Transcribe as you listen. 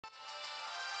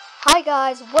Hi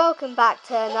guys, welcome back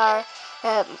to another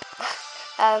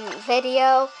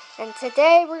video, and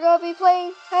today we're going to be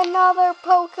playing another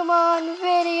Pokemon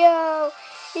video.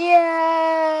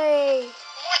 Yay!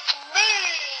 It's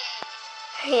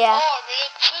me! Yeah, Oh, me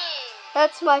too!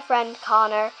 that's my friend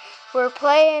Connor. We're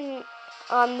playing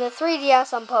on the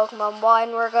 3DS on Pokemon Y,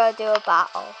 and we're going to do a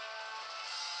battle.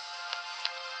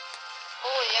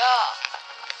 Oh, yeah.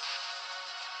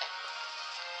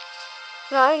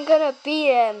 And I'm going to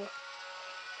beat him.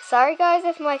 Sorry guys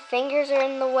if my fingers are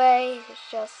in the way, it's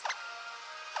just,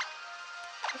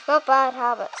 I've got bad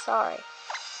habits, sorry.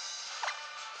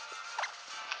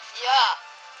 Yeah,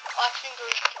 my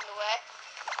fingers in the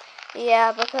way.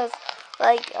 Yeah, because,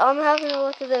 like, I'm having a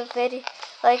look at the video,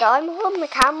 like, I'm holding the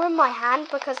camera in my hand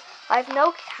because I have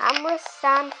no camera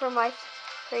stand for my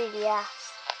 3DS.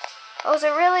 Oh, is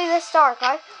it really this dark?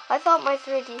 I thought I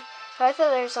thought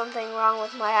there was something wrong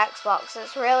with my Xbox.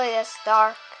 It's really this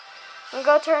dark. I'm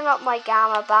going to turn up my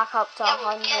gamma back up to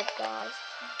 100, guys.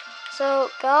 So,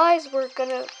 guys, are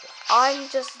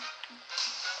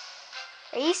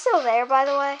you still there, by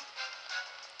the way?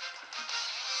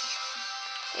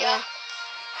 Yeah.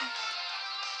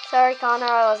 Sorry, Connor,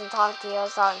 I wasn't talking to you. I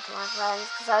was talking to my friends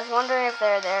because I was wondering if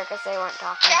they're there because they weren't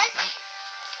talking to me.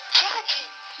 Daddy!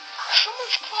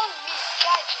 Someone's calling me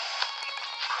Daddy.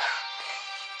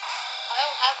 I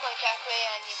don't have my dark ray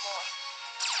anymore.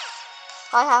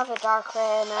 I have a dark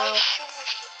ray now.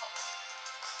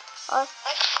 I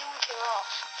shoot it off.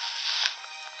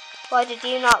 Why did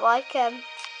you not like him? No.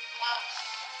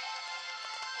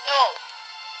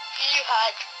 He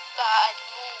had bad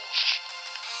moves.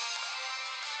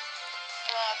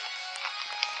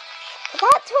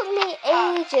 That took me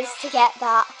ages to get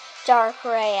that dark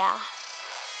ray out.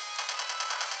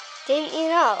 Didn't you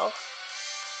know?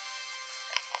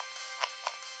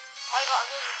 I got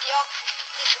another Deoxys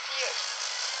that disappeared.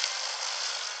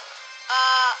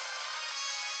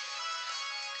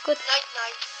 Good.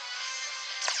 Night.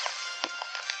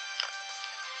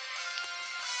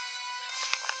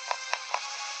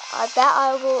 I bet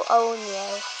I will own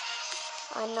you.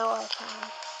 I know I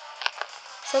can.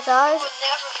 So guys. You will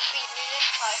never defeat me this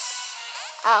time.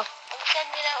 Oh. I'm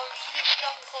sending out a really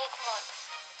strong Pokemon.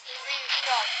 He's really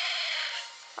strong.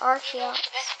 He Arceus. knows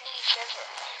the best moves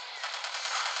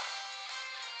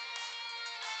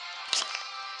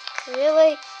ever.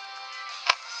 Really?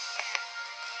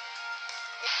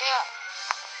 Yeah.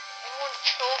 I want to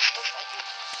throw stuff at you.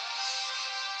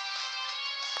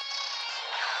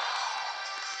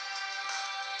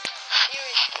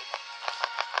 Seriously.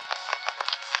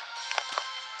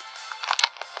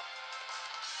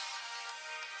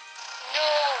 No,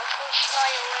 don't fly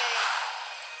away.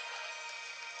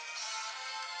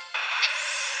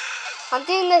 I'm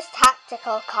doing this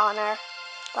tactical, Connor,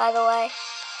 by the way.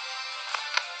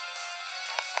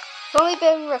 I've only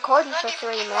been recording for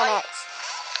 3 minutes.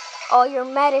 Oh, your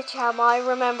Medicham, I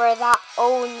remember that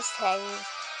owns things,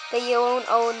 but you won't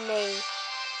own me.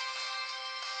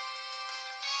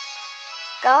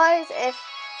 Guys, if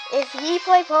you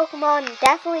play Pokemon,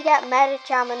 definitely get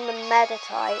Medicham and the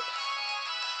Meditite.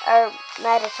 Or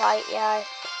Meditite, yeah.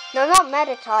 No, not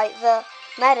Meditite, the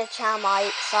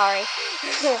Medichamite, sorry.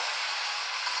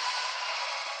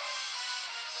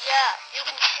 Yeah, you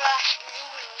can trash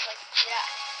losers like that.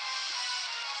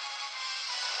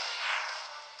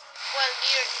 Well,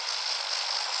 nearly.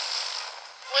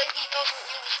 When he doesn't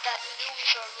use that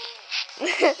loser move.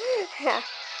 I'm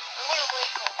gonna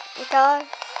wake up. God. I'm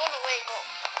gonna wake up.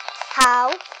 How?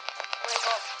 Wake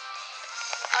up.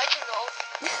 I don't know.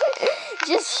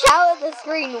 Just shout at the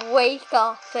screen, wake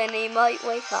up, and he might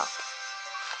wake up.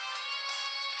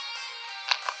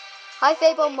 Hi,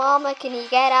 Fable Mama, can you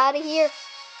get out of here?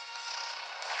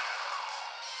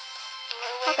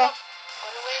 Okay.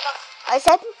 I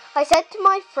said to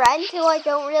my friend who I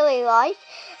don't really like,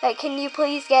 can you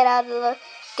please get out of the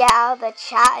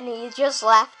chat, and he just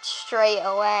left straight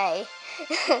away.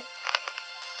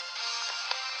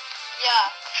 Yeah,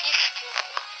 he's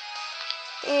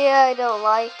stupid. Yeah, I don't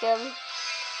like him.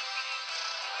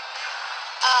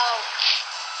 Ouch.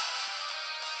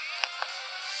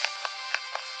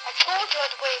 I told you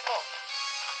I'd wake up.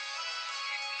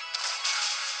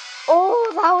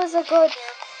 Oh, that was a good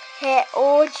hit.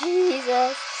 Oh,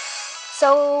 Jesus. So,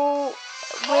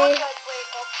 I told you I'd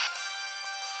wake up.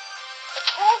 I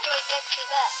told you I'd get you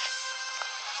back.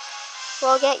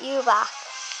 we'll get you back.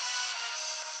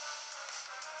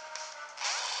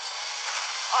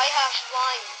 I have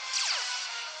mine.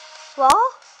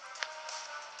 What?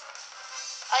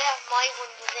 I have my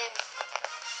one with him.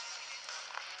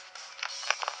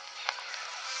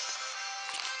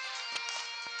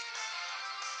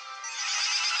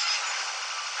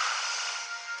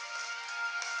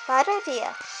 Bad idea.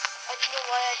 I don't know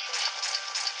why I think.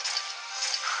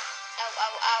 Ow,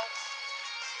 ow, ow.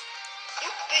 You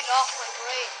bit off my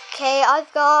brain. Okay,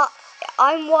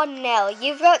 I'm 1-0.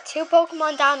 You've got 2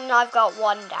 Pokemon down and I've got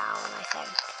 1 down, I think.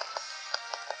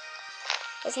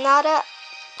 Isn't that it?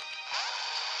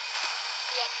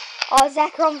 Yeah. Oh,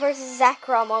 Zekrom versus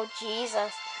Zekrom. Oh,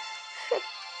 Jesus.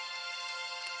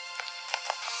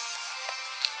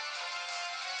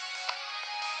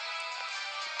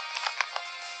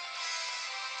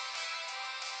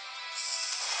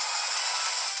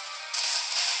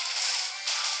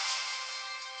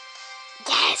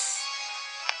 Yes!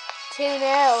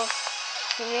 2-0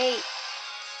 for me.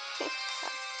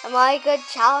 Am I a good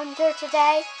challenger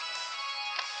today?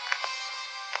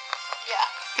 Yeah.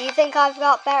 Do you think I've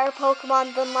got better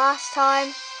Pokemon than last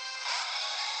time?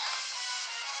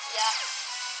 Yeah.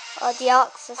 Oh,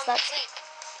 Deoxys, I'm that's asleep.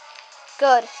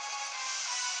 good.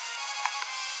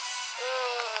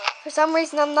 For some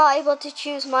reason, I'm not able to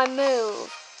choose my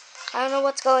move. I don't know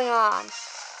what's going on.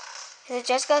 Is it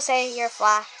just gonna say you're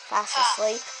fast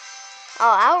asleep?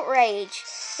 Oh, Outrage.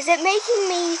 Is it making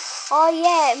me... Oh,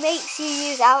 yeah, it makes you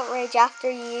use Outrage after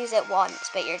you use it once,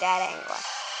 but you're dead anyway.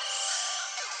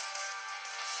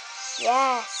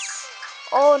 Yes.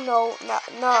 Oh, no,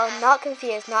 not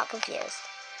confused, not confused.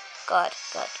 Good,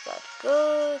 good, good,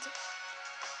 good.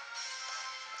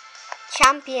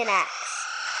 Champion X.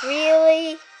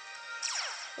 Really?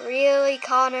 Really,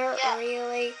 Connor? Yeah.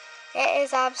 Really? It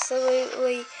is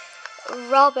absolutely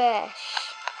rubbish.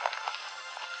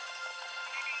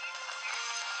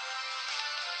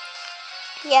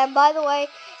 Yeah, and by the way,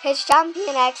 his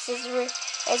Champion X is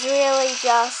really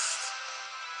just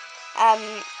a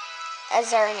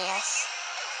Xerneas.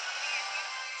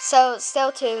 So it's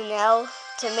still 2-0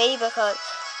 to me because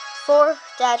 4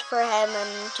 dead for him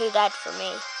and 2 dead for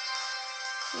me.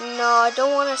 No, I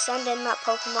don't want to send in that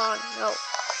Pokemon. No.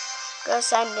 Go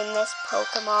send in this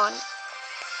Pokemon.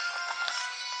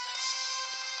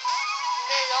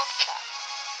 They're not that.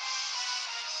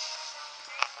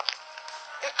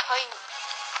 They're tiny.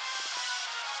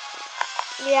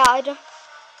 Yeah, I don't...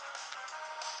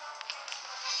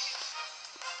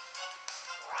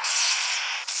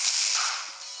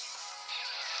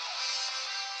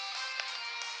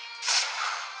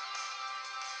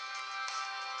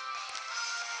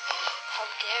 How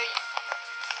dare you?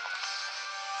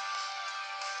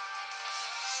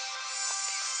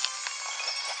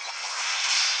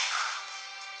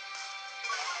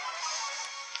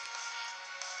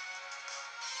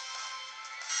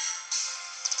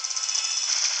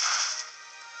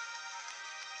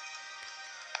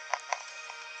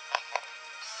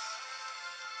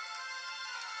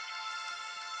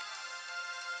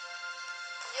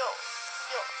 Yo,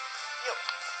 yo, yo,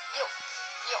 yo,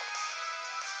 yo.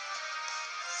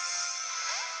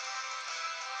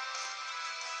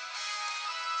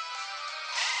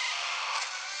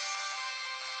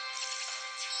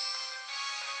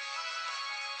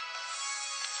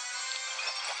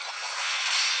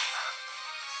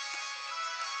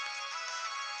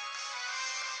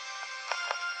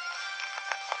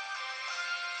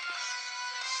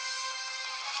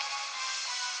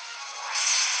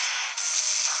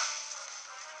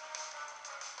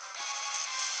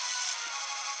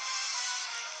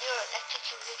 You're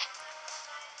electrocuted.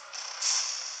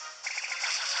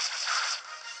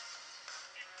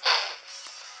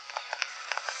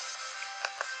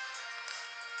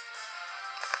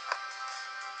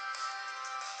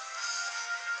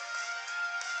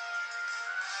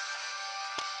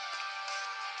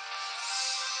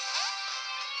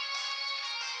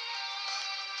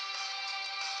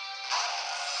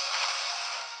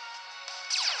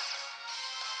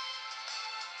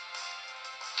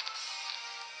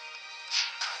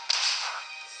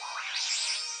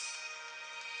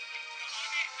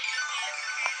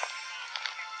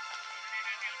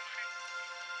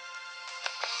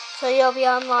 So you'll be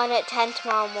online at 10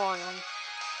 tomorrow morning.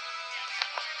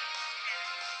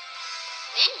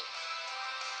 Me?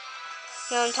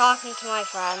 No, I'm talking to my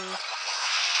friend.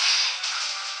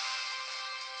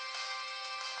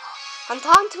 I'm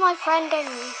talking to my friend on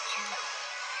YouTube.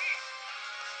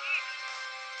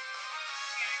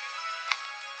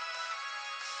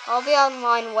 I'll be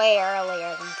online way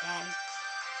earlier than 10.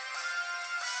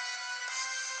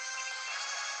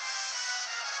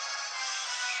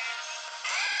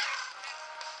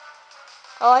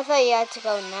 Oh, I thought you had to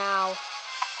go now.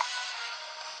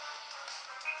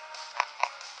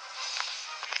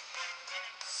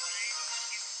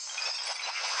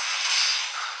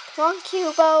 Come on,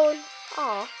 Cubone.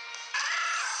 Oh.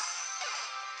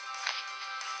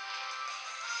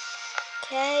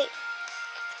 Okay.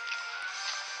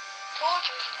 told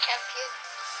you, champion.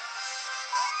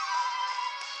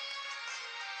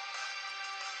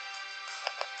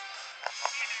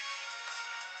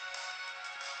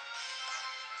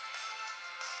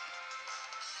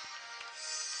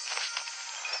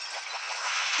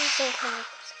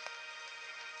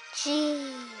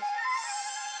 Jeez.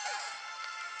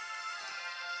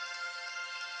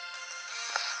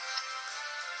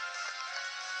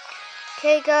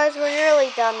 Okay guys, we're nearly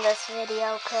done this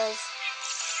video, cause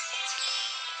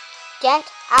get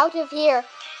out of here.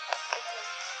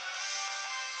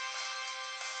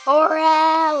 Or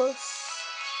else.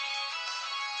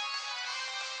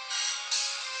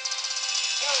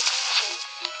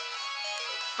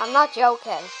 I'm not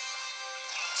joking.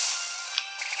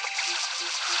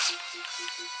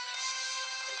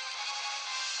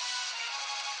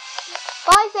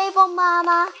 Bye, Fable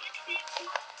Mama.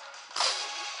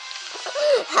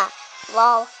 Ha,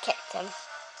 lol, kicked him.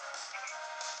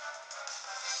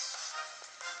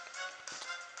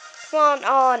 Come on,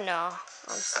 oh no,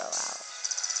 I'm so out.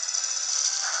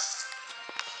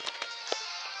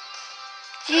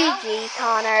 GG,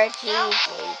 Connor, GG.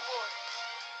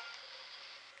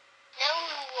 Now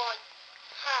we won.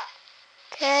 Ha.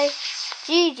 Okay,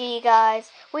 GG guys.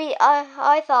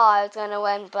 I thought I was gonna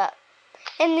win, but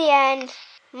in the end,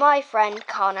 my friend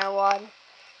Connor won.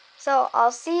 So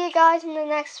I'll see you guys in the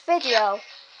next video.